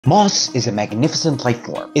Moss is a magnificent life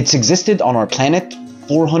form. It's existed on our planet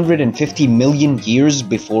 450 million years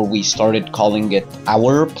before we started calling it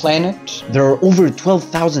our planet. There are over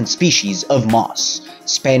 12,000 species of moss,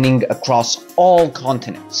 spanning across all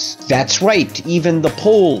continents. That's right, even the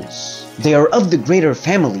poles. They are of the greater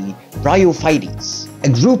family Bryophytes, a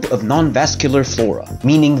group of non-vascular flora,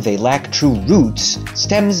 meaning they lack true roots,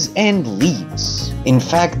 stems, and leaves. In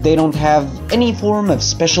fact, they don't have any form of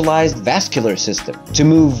specialized vascular system to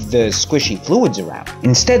move the squishy fluids around.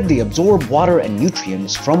 Instead, they absorb water and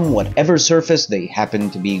nutrients from whatever surface they happen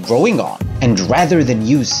to be growing on. And rather than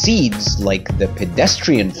use seeds like the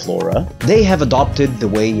pedestrian flora, they have adopted the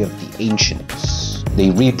way of the ancients. They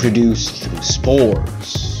reproduce through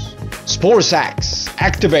spores. Spore sacs,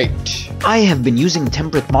 activate! I have been using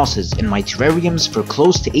temperate mosses in my terrariums for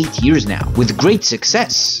close to 8 years now, with great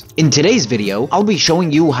success. In today's video, I'll be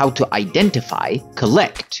showing you how to identify,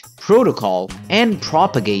 collect, protocol, and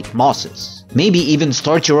propagate mosses. Maybe even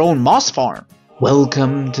start your own moss farm.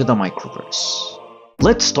 Welcome to the Microverse.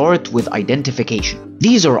 Let's start with identification.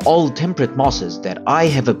 These are all temperate mosses that I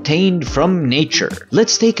have obtained from nature.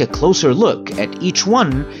 Let's take a closer look at each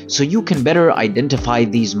one so you can better identify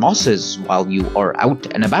these mosses while you are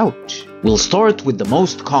out and about. We'll start with the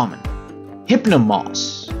most common. Hypnum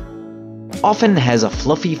moss. Often has a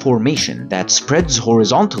fluffy formation that spreads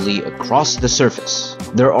horizontally across the surface.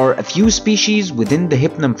 There are a few species within the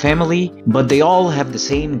Hypnum family, but they all have the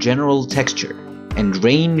same general texture and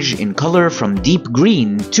range in color from deep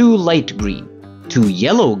green to light green to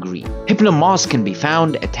yellow green. Hypnum moss can be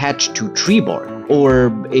found attached to tree bark or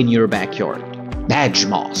in your backyard. Badge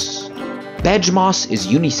moss. Badge moss is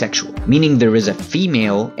unisexual, meaning there is a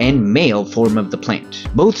female and male form of the plant.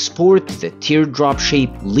 Both sport the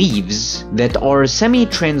teardrop-shaped leaves that are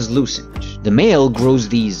semi-translucent. The male grows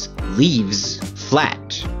these leaves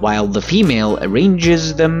flat, while the female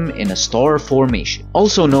arranges them in a star formation.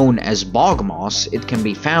 Also known as bog moss, it can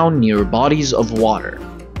be found near bodies of water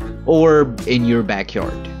or in your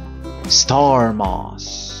backyard. Star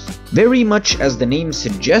moss. Very much as the name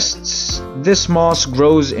suggests, this moss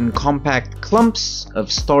grows in compact clumps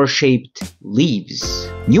of star-shaped leaves.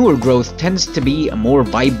 Newer growth tends to be a more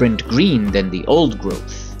vibrant green than the old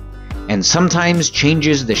growth, and sometimes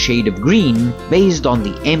changes the shade of green based on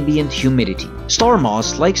the ambient humidity. Star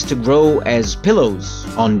moss likes to grow as pillows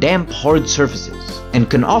on damp, hard surfaces, and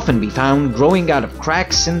can often be found growing out of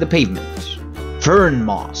cracks in the pavement. Fern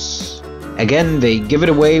moss. Again, they give it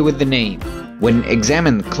away with the name. When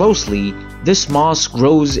examined closely, this moss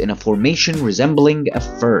grows in a formation resembling a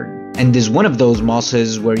fern, and is one of those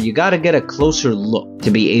mosses where you gotta get a closer look to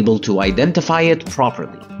be able to identify it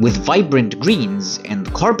properly. With vibrant greens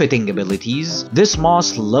and carpeting abilities, this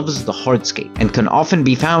moss loves the hardscape and can often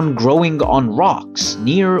be found growing on rocks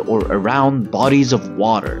near or around bodies of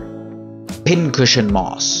water. Pincushion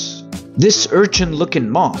moss. This urchin-looking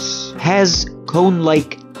moss has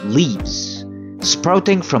cone-like leaves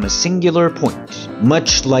sprouting from a singular point,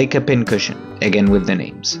 much like a pincushion, again with the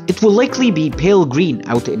names. It will likely be pale green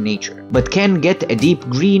out in nature, but can get a deep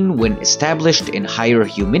green when established in higher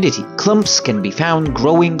humidity. Clumps can be found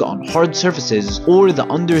growing on hard surfaces or the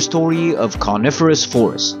understory of coniferous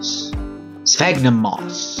forests. Sphagnum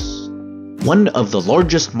moss. One of the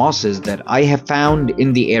largest mosses that I have found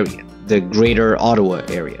in the area, the greater Ottawa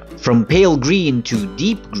area. From pale green to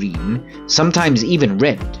deep green, sometimes even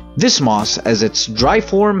red. This moss, as its dry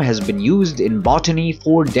form, has been used in botany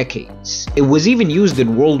for decades. It was even used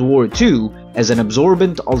in World War II as an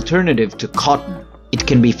absorbent alternative to cotton. It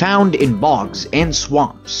can be found in bogs and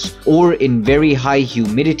swamps, or in very high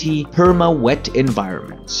humidity, perma-wet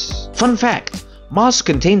environments. Fun fact, moss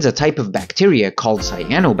contains a type of bacteria called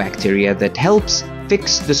cyanobacteria that helps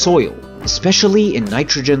fix the soil, especially in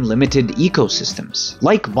nitrogen-limited ecosystems,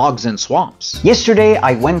 like bogs and swamps. Yesterday,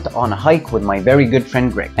 I went on a hike with my very good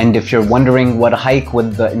friend Greg. And if you're wondering what a hike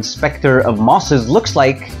with the inspector of mosses looks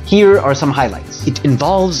like, here are some highlights. It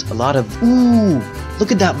involves a lot of, ooh,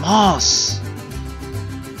 look at that moss!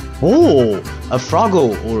 Oh, a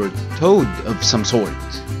froggo or toad of some sort.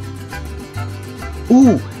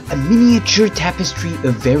 Ooh, a miniature tapestry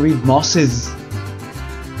of varied mosses.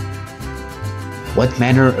 What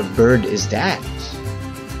manner of bird is that?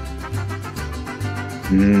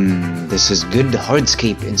 This is good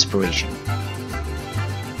hardscape inspiration.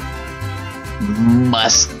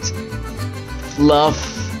 Must fluff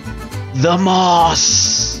the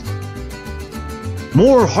moss.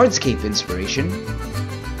 More hardscape inspiration.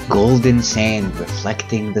 Golden sand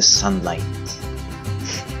reflecting the sunlight.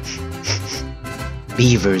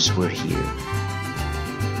 Beavers were here.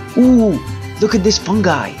 Ooh, look at this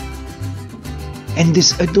fungi. And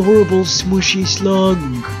this adorable smushy slug.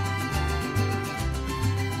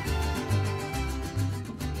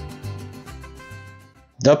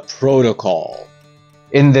 The protocol.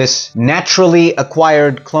 In this naturally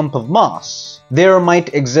acquired clump of moss, there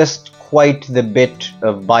might exist quite the bit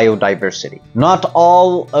of biodiversity. Not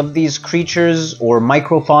all of these creatures, or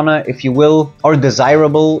microfauna if you will, are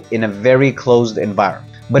desirable in a very closed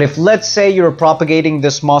environment. But if, let's say, you're propagating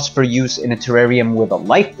this moss for use in a terrarium with a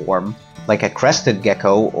life form, like a crested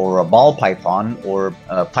gecko or a ball python or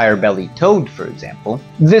a fire-bellied toad, for example,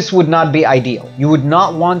 this would not be ideal. You would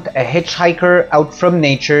not want a hitchhiker out from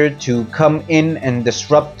nature to come in and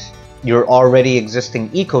disrupt your already existing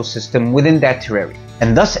ecosystem within that terrarium.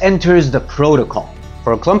 And thus enters the protocol.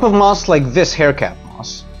 For a clump of moss like this haircap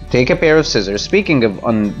moss, take a pair of scissors. Speaking of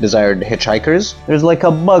undesired hitchhikers, there's like a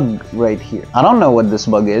bug right here. I don't know what this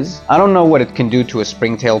bug is. I don't know what it can do to a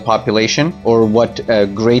springtail population, or what a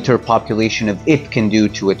greater population of it can do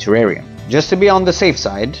to a terrarium. Just to be on the safe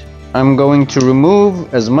side, I'm going to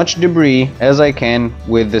remove as much debris as I can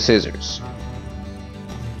with the scissors.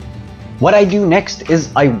 What I do next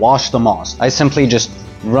is I wash the moss. I simply just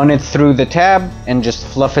run it through the tab and just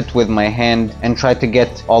fluff it with my hand and try to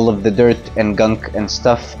get all of the dirt and gunk and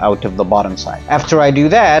stuff out of the bottom side. After I do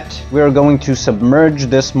that, we're going to submerge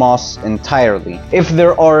this moss entirely. If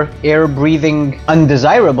there are air-breathing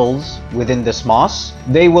undesirables within this moss,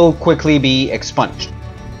 they will quickly be expunged.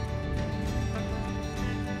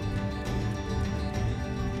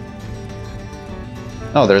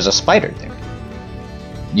 Oh, there's a spider there.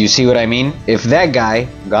 You see what I mean? If that guy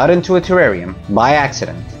got into a terrarium by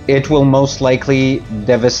accident, it will most likely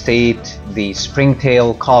devastate the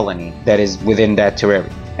springtail colony that is within that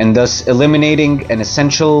terrarium, and thus eliminating an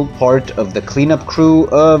essential part of the cleanup crew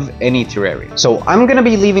of any terrarium. So I'm gonna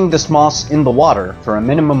be leaving this moss in the water for a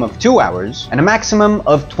minimum of 2 hours and a maximum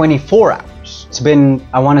of 24 hours. It's been,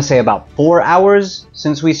 I want to say, about 4 hours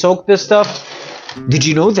since we soaked this stuff. Did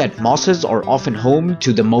you know that mosses are often home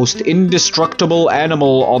to the most indestructible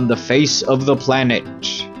animal on the face of the planet?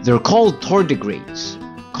 They're called tardigrades,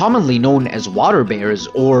 commonly known as water bears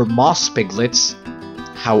or moss piglets.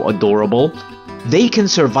 How adorable. They can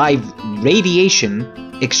survive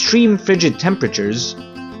radiation, extreme frigid temperatures,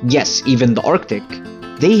 yes, even the Arctic.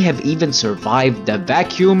 They have even survived the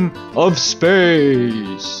vacuum of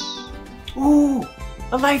space. Ooh,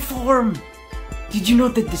 a life form! Did you know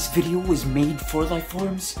that this video was made for life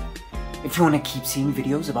forms? If you want to keep seeing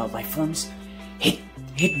videos about life forms, hit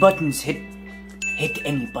buttons, hit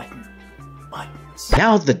any button. Buttons.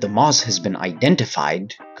 Now that the moss has been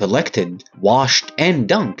identified, collected, washed, and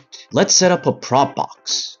dunked, let's set up a prop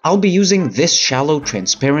box. I'll be using this shallow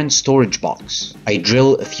transparent storage box. I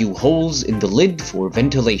drill a few holes in the lid for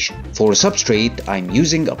ventilation. For substrate, I'm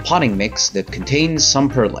using a potting mix that contains some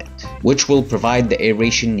perlite, which will provide the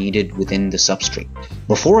aeration needed within the substrate.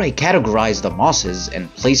 Before I categorize the mosses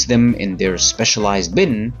and place them in their specialized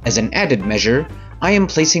bin, as an added measure, I am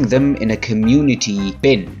placing them in a community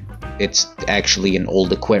bin. It's actually an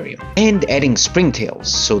old aquarium. And adding springtails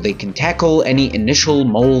so they can tackle any initial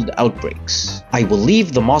mold outbreaks. I will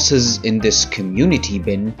leave the mosses in this community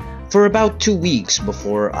bin for about 2 weeks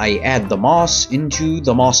before I add the moss into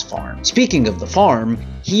the moss farm. Speaking of the farm,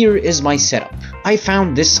 here is my setup. I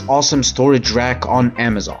found this awesome storage rack on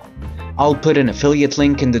Amazon. I'll put an affiliate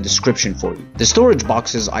link in the description for you. The storage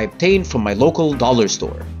boxes I obtained from my local dollar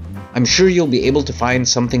store. I'm sure you'll be able to find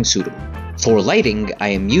something suitable. For lighting, I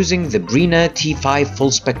am using the Brina T5 full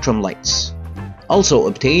spectrum lights, also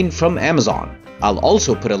obtained from Amazon. I'll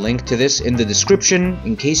also put a link to this in the description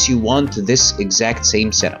in case you want this exact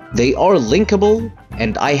same setup. They are linkable,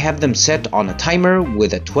 and I have them set on a timer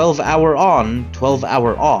with a 12-hour on,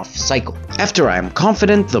 12-hour off cycle. After I am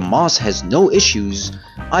confident the moss has no issues,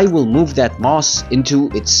 I will move that moss into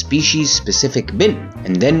its species-specific bin,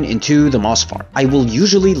 and then into the moss farm. I will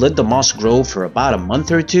usually let the moss grow for about a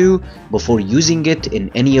month or two before using it in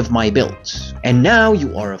any of my builds. And now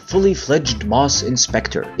you are a fully fledged moss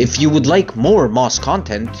inspector. If you would like more moss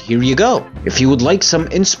content, here you go. If you would like some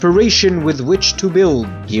inspiration with which to build,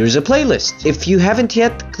 here's a playlist. If you haven't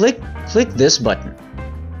yet, click this button.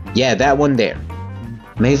 Yeah, that one there.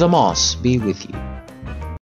 May the moss be with you.